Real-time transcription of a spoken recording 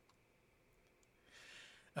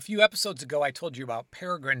A few episodes ago, I told you about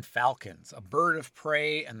peregrine falcons, a bird of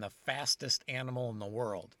prey and the fastest animal in the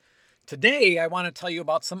world. Today, I want to tell you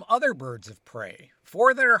about some other birds of prey,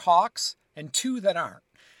 4 that are hawks and 2 that aren't.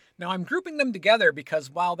 Now, I'm grouping them together because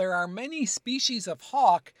while there are many species of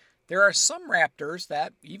hawk, there are some raptors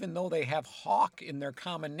that, even though they have hawk in their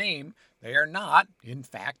common name, they are not, in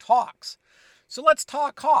fact, hawks. So let's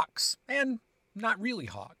talk hawks, and not really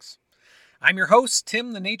hawks. I'm your host,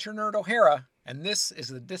 Tim the Nature Nerd O'Hara, and this is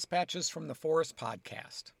the Dispatches from the Forest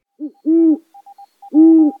podcast.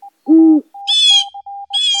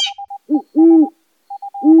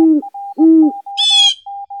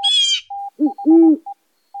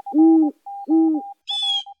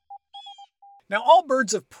 Now, all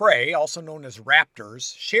birds of prey, also known as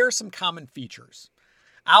raptors, share some common features.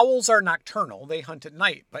 Owls are nocturnal, they hunt at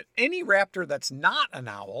night, but any raptor that's not an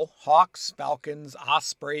owl, hawks, falcons,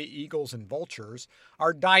 osprey, eagles, and vultures,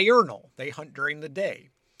 are diurnal, they hunt during the day.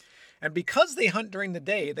 And because they hunt during the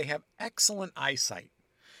day, they have excellent eyesight.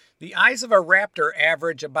 The eyes of a raptor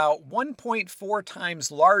average about 1.4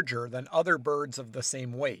 times larger than other birds of the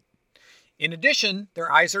same weight. In addition,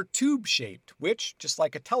 their eyes are tube-shaped, which, just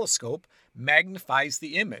like a telescope, magnifies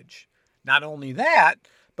the image. Not only that,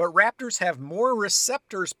 but raptors have more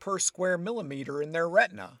receptors per square millimeter in their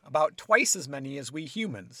retina, about twice as many as we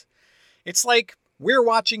humans. It's like we're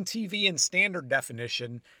watching TV in standard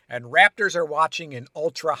definition, and raptors are watching in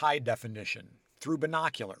ultra-high definition, through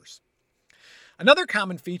binoculars. Another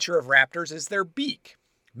common feature of raptors is their beak.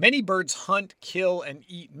 Many birds hunt, kill, and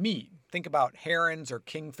eat meat. Think about herons or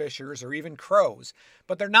kingfishers or even crows,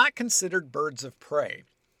 but they're not considered birds of prey.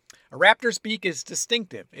 A raptor's beak is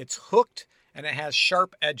distinctive. It's hooked and it has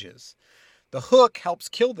sharp edges. The hook helps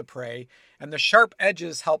kill the prey, and the sharp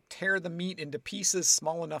edges help tear the meat into pieces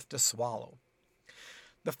small enough to swallow.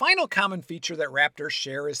 The final common feature that raptors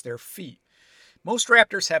share is their feet. Most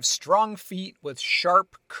raptors have strong feet with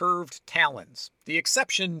sharp, curved talons, the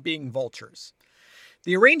exception being vultures.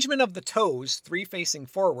 The arrangement of the toes, 3 facing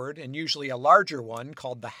forward and usually a larger one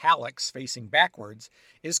called the hallux facing backwards,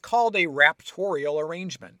 is called a raptorial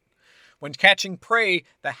arrangement. When catching prey,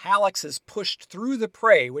 the hallux is pushed through the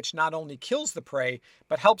prey, which not only kills the prey,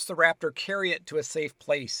 but helps the raptor carry it to a safe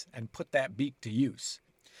place and put that beak to use.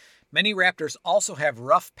 Many raptors also have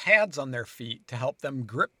rough pads on their feet to help them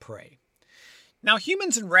grip prey. Now,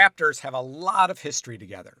 humans and raptors have a lot of history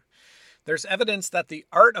together. There's evidence that the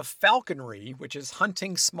art of falconry, which is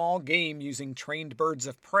hunting small game using trained birds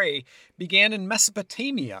of prey, began in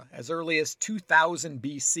Mesopotamia as early as 2000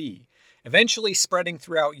 BC. Eventually spreading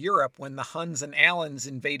throughout Europe when the Huns and Alans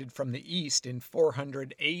invaded from the east in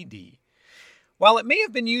 400 AD. While it may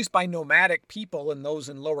have been used by nomadic people and those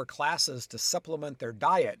in lower classes to supplement their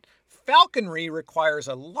diet, falconry requires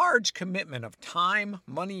a large commitment of time,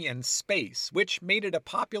 money, and space, which made it a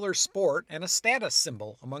popular sport and a status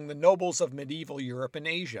symbol among the nobles of medieval Europe and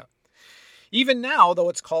Asia. Even now, though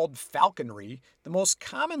it's called falconry, the most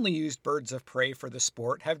commonly used birds of prey for the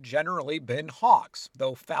sport have generally been hawks,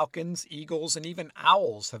 though falcons, eagles, and even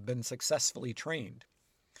owls have been successfully trained.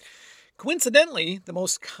 Coincidentally, the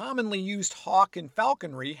most commonly used hawk in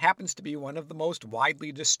falconry happens to be one of the most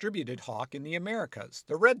widely distributed hawk in the Americas,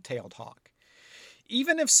 the red-tailed hawk.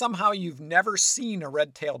 Even if somehow you've never seen a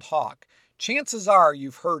red-tailed hawk, chances are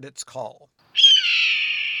you've heard its call.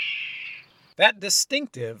 That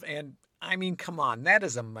distinctive and come on, that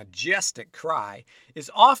is a majestic cry,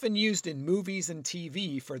 is often used in movies and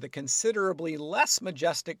TV for the considerably less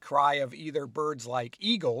majestic cry of either birds like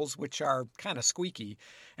eagles, which are kind of squeaky,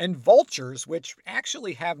 and vultures, which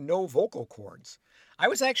actually have no vocal cords. I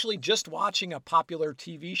was actually just watching a popular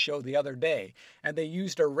TV show the other day, and they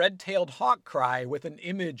used a red-tailed hawk cry with an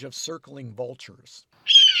image of circling vultures.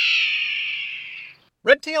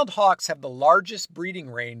 Red-tailed hawks have the largest breeding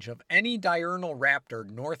range of any diurnal raptor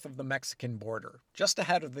north of the Mexican border, just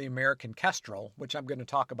ahead of the American kestrel, which I'm going to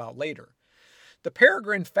talk about later. The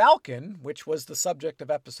peregrine falcon, which was the subject of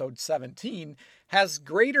episode 17, has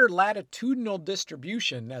greater latitudinal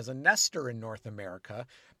distribution as a nester in North America,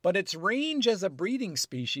 but its range as a breeding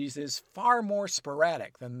species is far more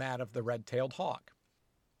sporadic than that of the red-tailed hawk.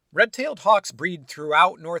 Red-tailed hawks breed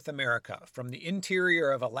throughout North America, from the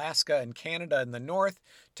interior of Alaska and Canada in the north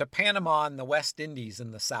to Panama and the West Indies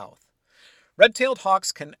in the south. Red-tailed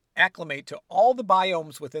hawks can acclimate to all the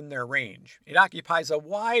biomes within their range. It occupies a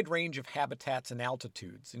wide range of habitats and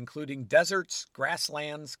altitudes, including deserts,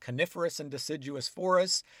 grasslands, coniferous and deciduous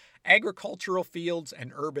forests, agricultural fields,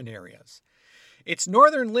 and urban areas. Its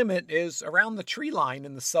northern limit is around the tree line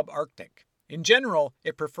in the subarctic. In general,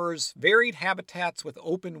 it prefers varied habitats with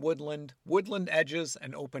open woodland, woodland edges,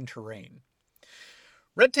 and open terrain.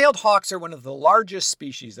 Red-tailed hawks are one of the largest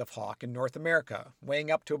species of hawk in North America,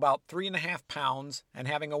 weighing up to about 3.5 pounds and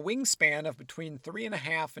having a wingspan of between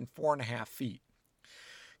 3.5 and 4.5 feet.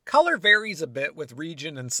 Color varies a bit with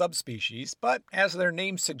region and subspecies, but as their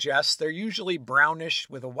name suggests, they're usually brownish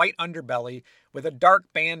with a white underbelly with a dark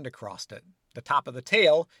band across it. The top of the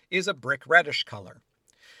tail is a brick reddish color.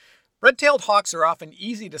 Red-tailed hawks are often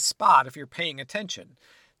easy to spot if you're paying attention.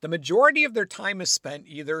 The majority of their time is spent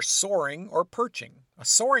either soaring or perching. A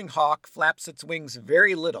soaring hawk flaps its wings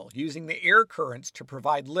very little, using the air currents to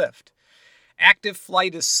provide lift. Active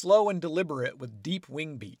flight is slow and deliberate with deep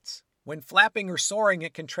wing beats. When flapping or soaring,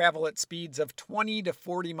 it can travel at speeds of 20 to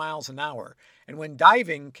 40 miles an hour, and when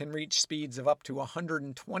diving, can reach speeds of up to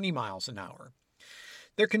 120 miles an hour.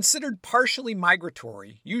 They're considered partially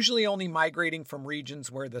migratory, usually only migrating from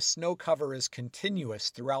regions where the snow cover is continuous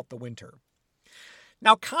throughout the winter.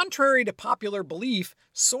 Now, contrary to popular belief,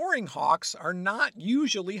 soaring hawks are not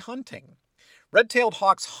usually hunting. Red-tailed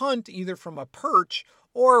hawks hunt either from a perch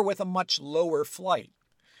or with a much lower flight.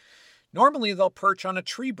 Normally, they'll perch on a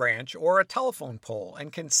tree branch or a telephone pole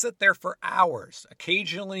and can sit there for hours,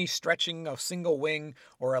 occasionally stretching a single wing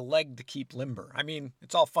or a leg to keep limber. I mean,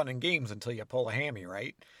 it's all fun and games until you pull a hammy,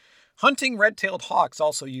 right? Hunting red-tailed hawks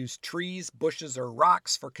also use trees, bushes, or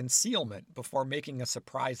rocks for concealment before making a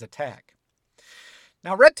surprise attack.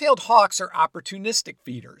 Now, red-tailed hawks are opportunistic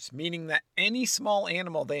feeders, meaning that any small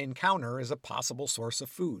animal they encounter is a possible source of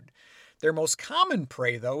food. Their most common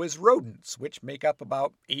prey, though, is rodents, which make up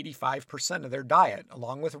about 85% of their diet,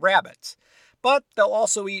 along with rabbits. But they'll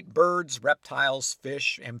also eat birds, reptiles,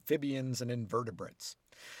 fish, amphibians, and invertebrates.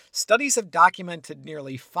 Studies have documented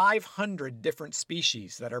nearly 500 different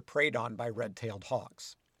species that are preyed on by red-tailed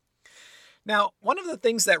hawks. Now, one of the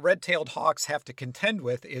things that red-tailed hawks have to contend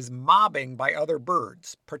with is mobbing by other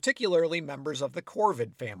birds, particularly members of the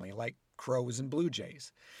corvid family, like crows and blue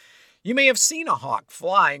jays. You may have seen a hawk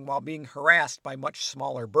flying while being harassed by much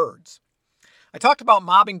smaller birds. I talked about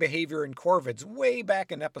mobbing behavior in corvids way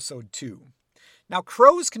back in episode 2. Now,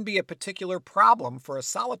 crows can be a particular problem for a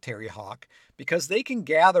solitary hawk because they can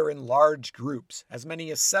gather in large groups, as many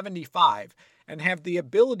as 75, and have the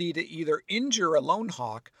ability to either injure a lone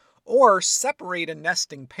hawk or separate a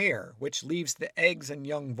nesting pair, which leaves the eggs and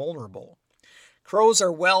young vulnerable. Crows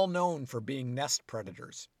are well known for being nest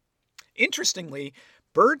predators. Interestingly,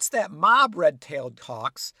 birds that mob red-tailed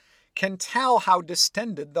hawks can tell how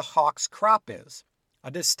distended the hawk's crop is.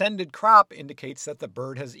 A distended crop indicates that the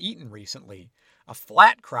bird has eaten recently. A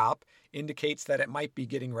flat crop indicates that it might be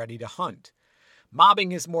getting ready to hunt.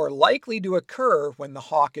 Mobbing is more likely to occur when the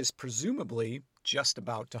hawk is presumably just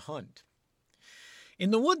about to hunt. In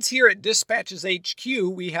the woods here at Dispatches HQ,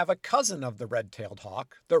 we have a cousin of the red-tailed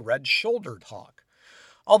hawk, the red-shouldered hawk.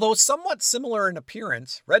 Although somewhat similar in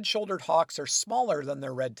appearance, red-shouldered hawks are smaller than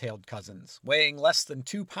their red-tailed cousins, weighing less than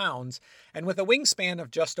 2 pounds and with a wingspan of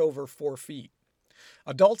just over 4 feet.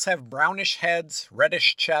 Adults have brownish heads,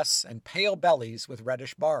 reddish chests, and pale bellies with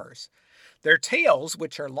reddish bars. Their tails,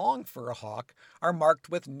 which are long for a hawk, are marked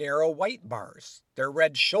with narrow white bars. Their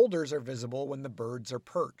red shoulders are visible when the birds are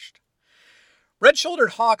perched.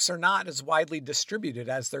 Red-shouldered hawks are not as widely distributed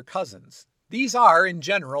as their cousins. These are, in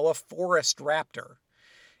general, a forest raptor.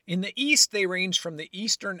 In the east, they range from the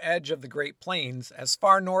eastern edge of the Great Plains as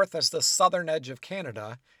far north as the southern edge of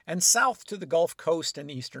Canada and south to the Gulf Coast and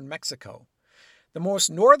eastern Mexico. The most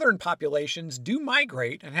northern populations do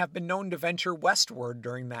migrate and have been known to venture westward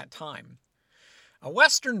during that time. A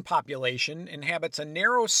western population inhabits a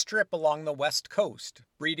narrow strip along the west coast,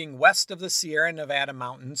 breeding west of the Sierra Nevada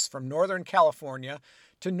mountains from northern California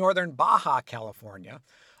to northern Baja California,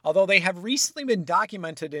 although they have recently been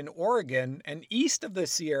documented in Oregon and east of the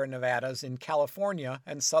Sierra Nevadas in California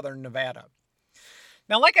and southern Nevada.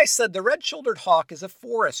 Now, like I said, the red-shouldered hawk is a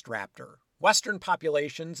forest raptor. Western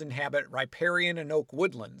populations inhabit riparian and oak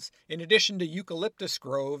woodlands, in addition to eucalyptus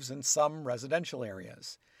groves and some residential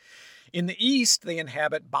areas. In the east, they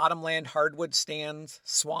inhabit bottomland hardwood stands,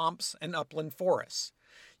 swamps, and upland forests.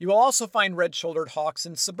 You will also find red-shouldered hawks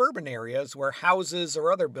in suburban areas where houses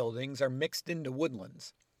or other buildings are mixed into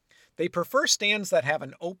woodlands. They prefer stands that have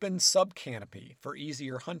an open subcanopy for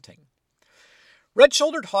easier hunting.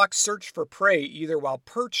 Red-shouldered hawks search for prey either while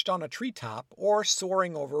perched on a treetop or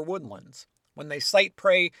soaring over woodlands. When they sight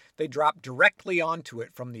prey, they drop directly onto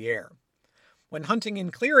it from the air. When hunting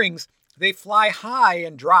in clearings, they fly high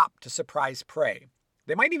and drop to surprise prey.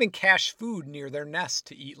 They might even cache food near their nest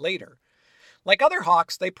to eat later. Like other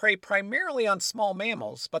hawks, they prey primarily on small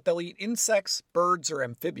mammals, but they'll eat insects, birds, or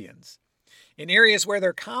amphibians. In areas where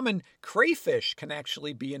they're common, crayfish can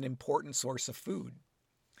actually be an important source of food.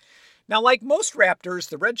 Now, like most raptors,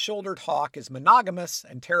 the red-shouldered hawk is monogamous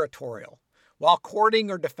and territorial. While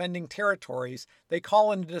courting or defending territories, they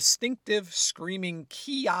call in a distinctive, screaming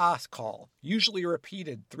kia call, usually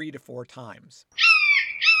repeated 3 to 4 times.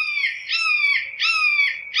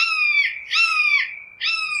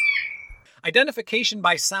 Identification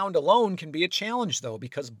by sound alone can be a challenge, though,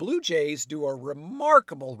 because blue jays do a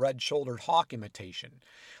remarkable red-shouldered hawk imitation.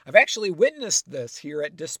 I've actually witnessed this here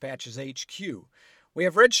at Dispatch's HQ. We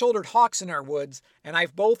have red-shouldered hawks in our woods, and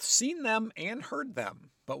I've both seen them and heard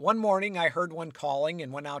them. But one morning I heard one calling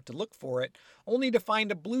and went out to look for it, only to find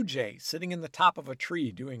a blue jay sitting in the top of a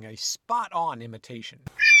tree doing a spot-on imitation.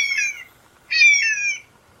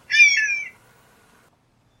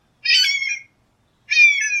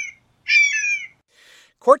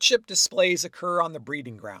 Courtship displays occur on the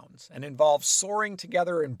breeding grounds and involve soaring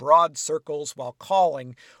together in broad circles while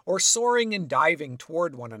calling or soaring and diving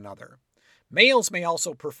toward one another. Males may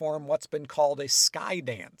also perform what's been called a sky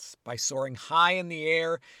dance by soaring high in the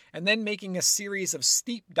air and then making a series of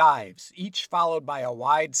steep dives, each followed by a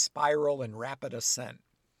wide spiral and rapid ascent.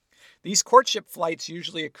 These courtship flights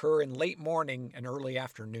usually occur in late morning and early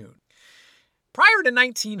afternoon. Prior to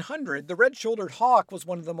 1900, the red-shouldered hawk was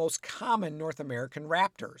one of the most common North American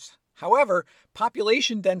raptors. However,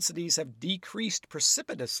 population densities have decreased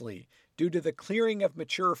precipitously due to the clearing of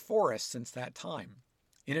mature forests since that time.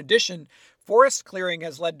 In addition, forest clearing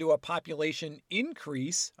has led to a population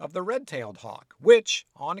increase of the red-tailed hawk, which,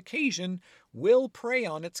 on occasion, will prey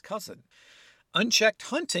on its cousin. Unchecked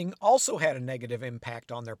hunting also had a negative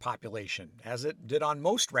impact on their population, as it did on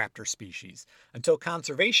most raptor species, until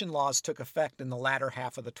conservation laws took effect in the latter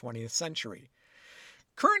half of the 20th century.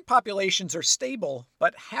 Current populations are stable,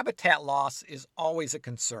 but habitat loss is always a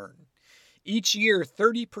concern. Each year,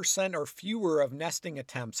 30% or fewer of nesting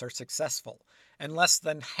attempts are successful, and less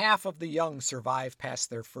than half of the young survive past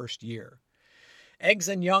their first year. Eggs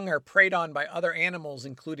and young are preyed on by other animals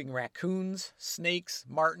including raccoons, snakes,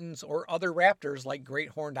 martens, or other raptors like great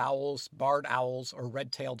horned owls, barred owls, or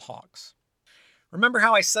red-tailed hawks. Remember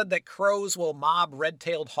how I said that crows will mob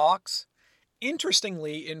red-tailed hawks?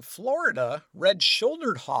 Interestingly, in Florida,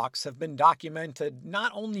 red-shouldered hawks have been documented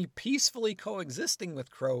not only peacefully coexisting with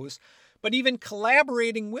crows, but even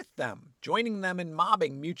collaborating with them, joining them in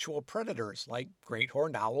mobbing mutual predators like great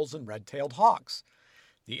horned owls and red-tailed hawks.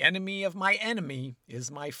 The enemy of my enemy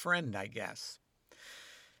is my friend, I guess.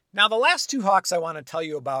 Now, the last two hawks I want to tell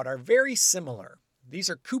you about are very similar. These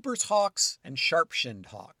are Cooper's hawks and sharp-shinned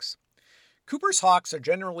hawks. Cooper's hawks are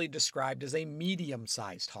generally described as a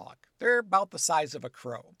medium-sized hawk. They're about the size of a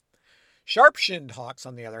crow. Sharp-shinned hawks,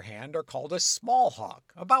 on the other hand, are called a small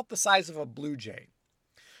hawk, about the size of a blue jay.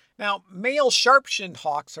 Now, male sharp-shinned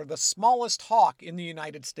hawks are the smallest hawk in the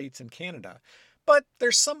United States and Canada, but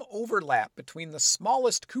there's some overlap between the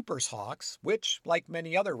smallest Cooper's hawks, which, like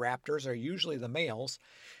many other raptors, are usually the males,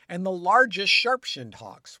 and the largest sharp-shinned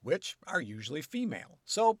hawks, which are usually female,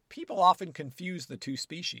 so people often confuse the two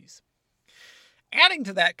species. Adding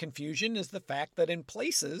to that confusion is the fact that in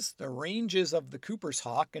places, the ranges of the Cooper's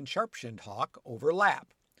hawk and sharp-shinned hawk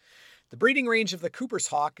overlap. The breeding range of the Cooper's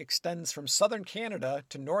hawk extends from southern Canada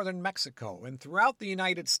to northern Mexico and throughout the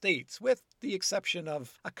United States, with the exception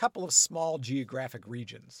of a couple of small geographic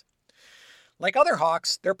regions. Like other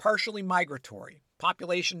hawks, they're partially migratory.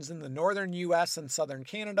 Populations in the northern U.S. and southern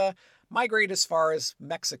Canada migrate as far as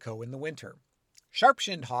Mexico in the winter.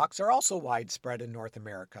 Sharp-shinned hawks are also widespread in North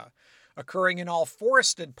America, occurring in all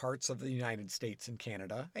forested parts of the United States and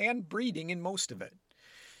Canada, and breeding in most of it.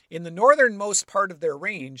 In the northernmost part of their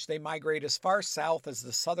range, they migrate as far south as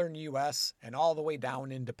the southern U.S. and all the way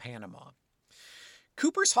down into Panama.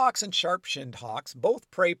 Cooper's hawks and sharp-shinned hawks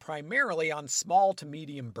both prey primarily on small to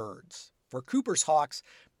medium birds. For Cooper's hawks,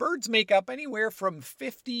 birds make up anywhere from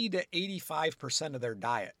 50 to 85% of their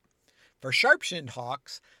diet. For sharp-shinned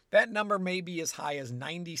hawks, that number may be as high as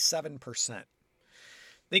 97%.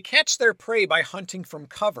 They catch their prey by hunting from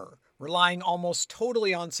cover, relying almost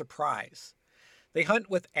totally on surprise. They hunt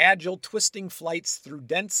with agile, twisting flights through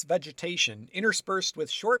dense vegetation, interspersed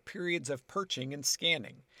with short periods of perching and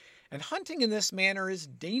scanning. And hunting in this manner is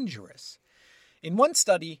dangerous. In one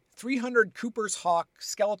study, 300 Cooper's hawk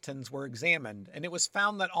skeletons were examined, and it was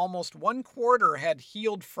found that almost 1/4 had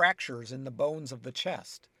healed fractures in the bones of the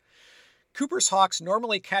chest. Cooper's hawks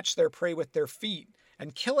normally catch their prey with their feet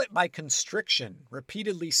and kill it by constriction,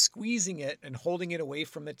 repeatedly squeezing it and holding it away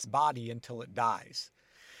from its body until it dies.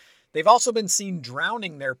 They've also been seen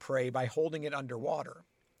drowning their prey by holding it underwater.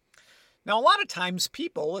 Now, a lot of times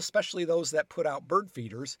people, especially those that put out bird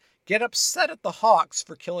feeders, get upset at the hawks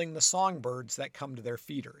for killing the songbirds that come to their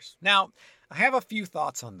feeders. Now, I have a few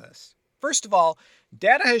thoughts on this. First of all,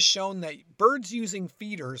 data has shown that birds using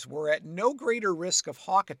feeders were at no greater risk of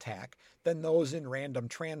hawk attack than those in random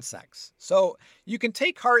transects. So you can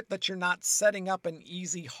take heart that you're not setting up an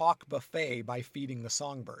easy hawk buffet by feeding the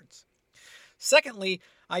songbirds. Secondly,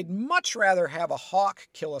 I'd much rather have a hawk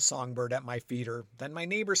kill a songbird at my feeder than my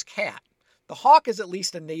neighbor's cat. The hawk is at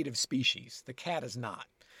least a native species, the cat is not.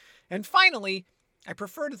 And finally, I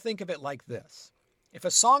prefer to think of it like this. If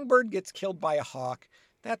a songbird gets killed by a hawk,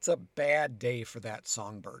 that's a bad day for that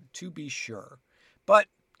songbird, to be sure. But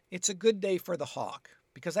it's a good day for the hawk,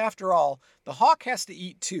 because after all, the hawk has to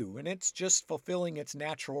eat too, and it's just fulfilling its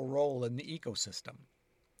natural role in the ecosystem.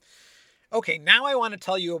 Okay, now I want to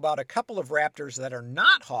tell you about a couple of raptors that are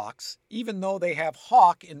not hawks, even though they have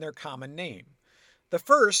hawk in their common name. The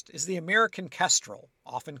first is the American kestrel,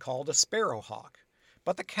 often called a sparrowhawk.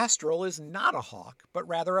 But the kestrel is not a hawk, but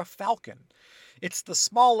rather a falcon. It's the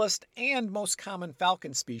smallest and most common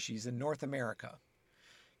falcon species in North America.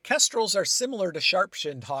 Kestrels are similar to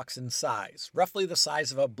sharp-shinned hawks in size, roughly the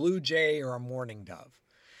size of a blue jay or a mourning dove.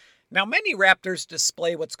 Now, many raptors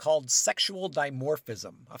display what's called sexual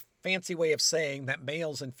dimorphism, a fancy way of saying that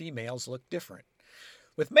males and females look different.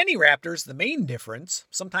 With many raptors, the main difference,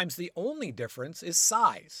 sometimes the only difference, is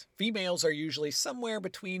size. Females are usually somewhere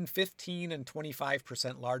between 15 and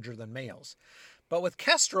 25% larger than males. But with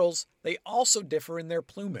kestrels, they also differ in their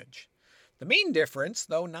plumage. The main difference,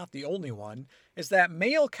 though not the only one, is that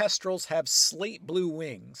male kestrels have slate blue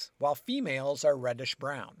wings, while females are reddish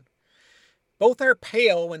brown. Both are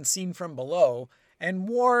pale when seen from below, and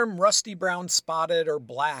warm, rusty brown spotted or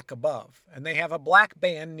black above, and they have a black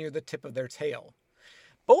band near the tip of their tail.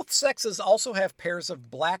 Both sexes also have pairs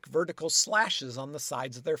of black vertical slashes on the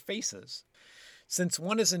sides of their faces. Since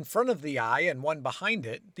one is in front of the eye and one behind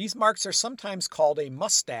it, these marks are sometimes called a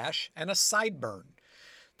mustache and a sideburn.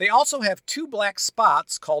 They also have two black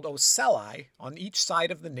spots called ocelli on each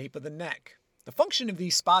side of the nape of the neck. The function of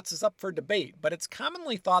these spots is up for debate, but it's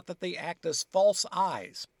commonly thought that they act as false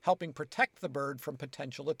eyes, helping protect the bird from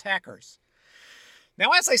potential attackers.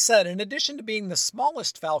 Now, as I said, in addition to being the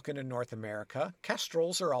smallest falcon in North America,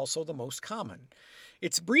 kestrels are also the most common.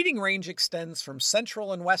 Its breeding range extends from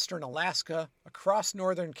central and western Alaska, across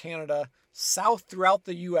northern Canada, south throughout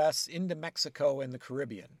the U.S., into Mexico and the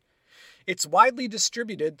Caribbean. It's widely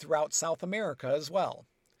distributed throughout South America as well.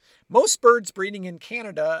 Most birds breeding in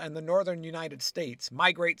Canada and the northern United States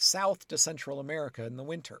migrate south to Central America in the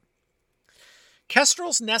winter.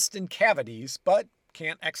 Kestrels nest in cavities, but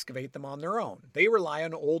can't excavate them on their own. They rely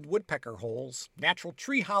on old woodpecker holes, natural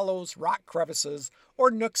tree hollows, rock crevices, or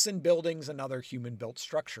nooks in buildings and other human-built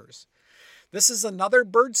structures. This is another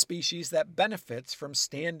bird species that benefits from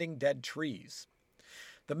standing dead trees.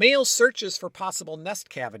 The male searches for possible nest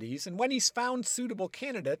cavities, and when he's found suitable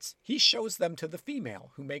candidates, he shows them to the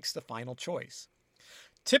female, who makes the final choice.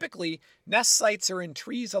 Typically, nest sites are in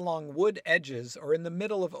trees along wood edges or in the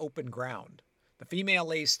middle of open ground. The female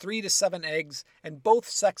lays 3 to 7 eggs, and both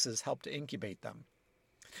sexes help to incubate them.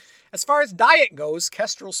 As far as diet goes,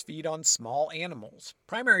 kestrels feed on small animals.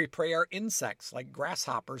 Primary prey are insects like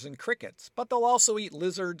grasshoppers and crickets, but they'll also eat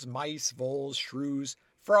lizards, mice, voles, shrews,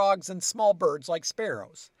 frogs, and small birds like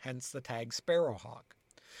sparrows, hence the tag sparrowhawk.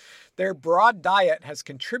 Their broad diet has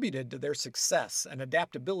contributed to their success and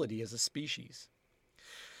adaptability as a species.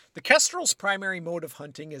 The kestrel's primary mode of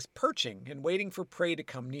hunting is perching and waiting for prey to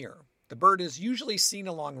come near. The bird is usually seen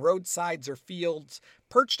along roadsides or fields,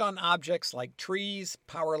 perched on objects like trees,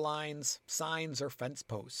 power lines, signs, or fence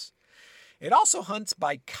posts. It also hunts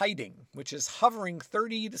by kiting, which is hovering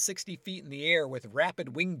 30 to 60 feet in the air with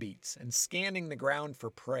rapid wing beats and scanning the ground for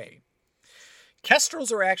prey.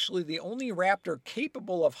 Kestrels are actually the only raptor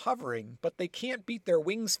capable of hovering, but they can't beat their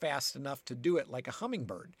wings fast enough to do it like a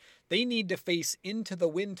hummingbird. They need to face into the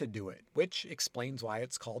wind to do it, which explains why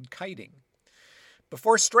it's called kiting.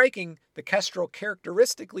 Before striking, the kestrel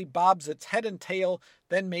characteristically bobs its head and tail,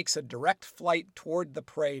 then makes a direct flight toward the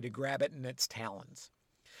prey to grab it in its talons.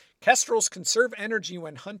 Kestrels conserve energy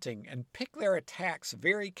when hunting and pick their attacks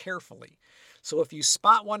very carefully. So if you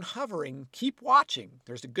spot one hovering, keep watching.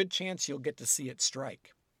 There's a good chance you'll get to see it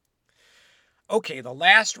strike. Okay, the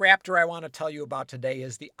last raptor I want to tell you about today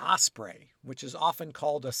is the osprey, which is often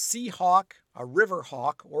called a sea hawk, a river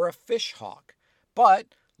hawk, or a fish hawk. But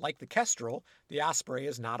like the kestrel, the osprey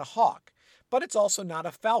is not a hawk, but it's also not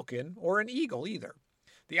a falcon or an eagle either.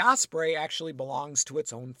 The osprey actually belongs to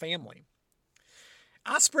its own family.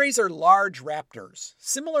 Ospreys are large raptors,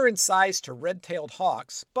 similar in size to red-tailed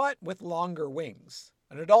hawks, but with longer wings.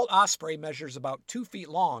 An adult osprey measures about 2 feet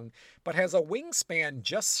long, but has a wingspan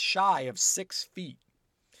just shy of 6 feet.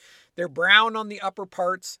 They're brown on the upper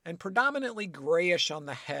parts and predominantly grayish on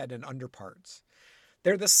the head and underparts.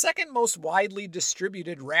 They're the second most widely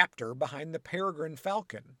distributed raptor behind the peregrine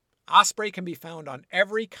falcon. Osprey can be found on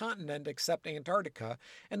every continent except Antarctica,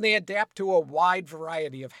 and they adapt to a wide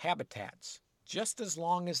variety of habitats, just as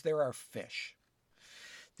long as there are fish.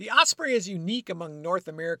 The osprey is unique among North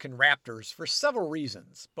American raptors for several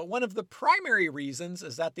reasons, but one of the primary reasons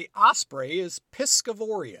is that the osprey is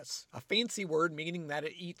piscivorous, a fancy word meaning that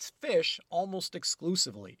it eats fish almost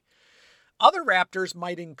exclusively. Other raptors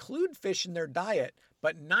might include fish in their diet,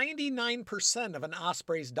 but 99% of an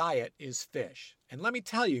osprey's diet is fish. And let me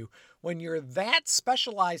tell you, when you're that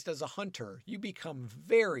specialized as a hunter, you become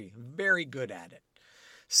very, very good at it.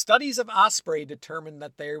 Studies of osprey determined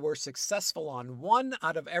that they were successful on 1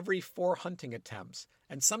 out of every 4 hunting attempts,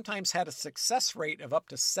 and sometimes had a success rate of up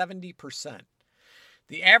to 70%.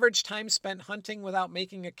 The average time spent hunting without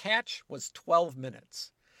making a catch was 12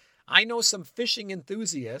 minutes. I know some fishing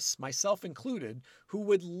enthusiasts, myself included, who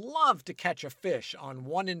would love to catch a fish on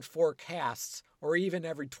 1 in 4 casts or even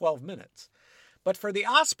every 12 minutes. But for the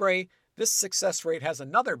osprey, this success rate has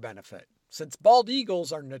another benefit. Since bald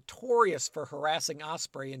eagles are notorious for harassing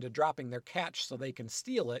osprey into dropping their catch so they can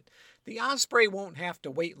steal it, the osprey won't have to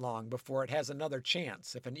wait long before it has another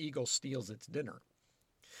chance if an eagle steals its dinner.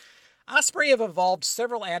 Osprey have evolved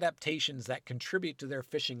several adaptations that contribute to their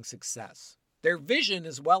fishing success. Their vision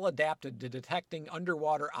is well adapted to detecting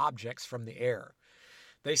underwater objects from the air.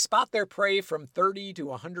 They spot their prey from 30 to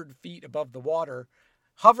 100 feet above the water,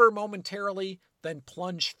 hover momentarily, then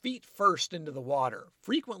plunge feet first into the water,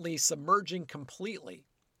 frequently submerging completely.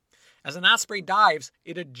 As an osprey dives,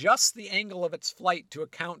 it adjusts the angle of its flight to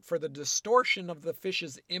account for the distortion of the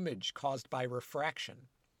fish's image caused by refraction.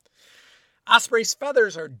 Osprey's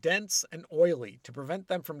feathers are dense and oily to prevent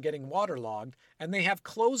them from getting waterlogged, and they have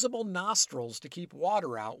closable nostrils to keep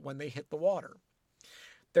water out when they hit the water.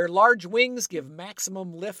 Their large wings give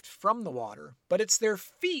maximum lift from the water, but it's their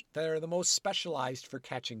feet that are the most specialized for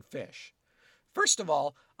catching fish. First of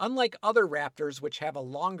all, unlike other raptors which have a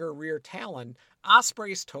longer rear talon,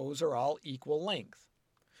 osprey's toes are all equal length.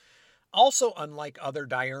 Also, unlike other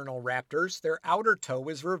diurnal raptors, their outer toe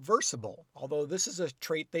is reversible, although this is a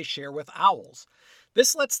trait they share with owls.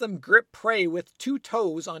 This lets them grip prey with 2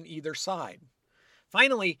 toes on either side.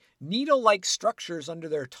 Finally, needle-like structures under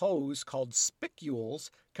their toes called spicules,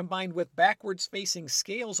 combined with backwards-facing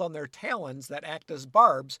scales on their talons that act as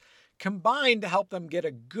barbs, combine to help them get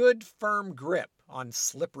a good firm grip on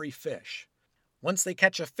slippery fish. Once they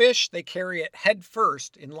catch a fish, they carry it head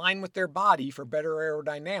first, in line with their body for better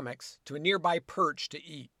aerodynamics, to a nearby perch to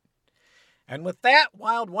eat. And with that,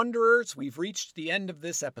 wild wanderers, we've reached the end of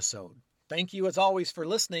this episode. Thank you as always for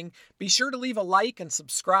listening. Be sure to leave a like and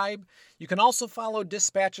subscribe. You can also follow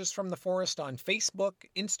Dispatches from the Forest on Facebook,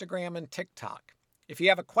 Instagram, and TikTok. If you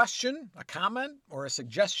have a question, a comment, or a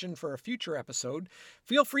suggestion for a future episode,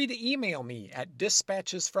 feel free to email me at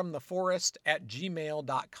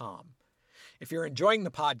dispatchesfromtheforest@gmail.com. If you're enjoying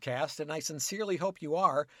the podcast, and I sincerely hope you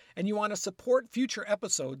are, and you want to support future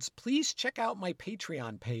episodes, please check out my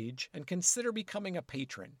Patreon page and consider becoming a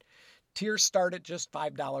patron. Tiers start at just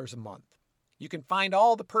 $5 a month. You can find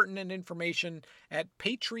all the pertinent information at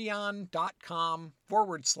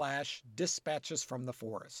patreon.com/Dispatches from the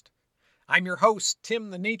Forest. I'm your host,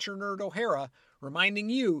 Tim the Nature Nerd O'Hara,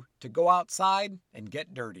 reminding you to go outside and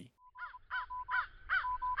get dirty.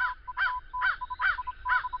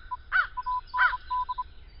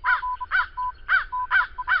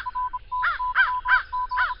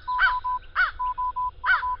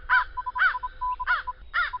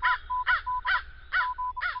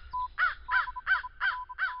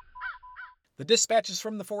 The Dispatches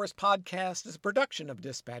from the Forest podcast is a production of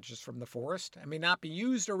Dispatches from the Forest and may not be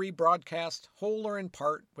used or rebroadcast whole or in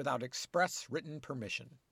part without express written permission.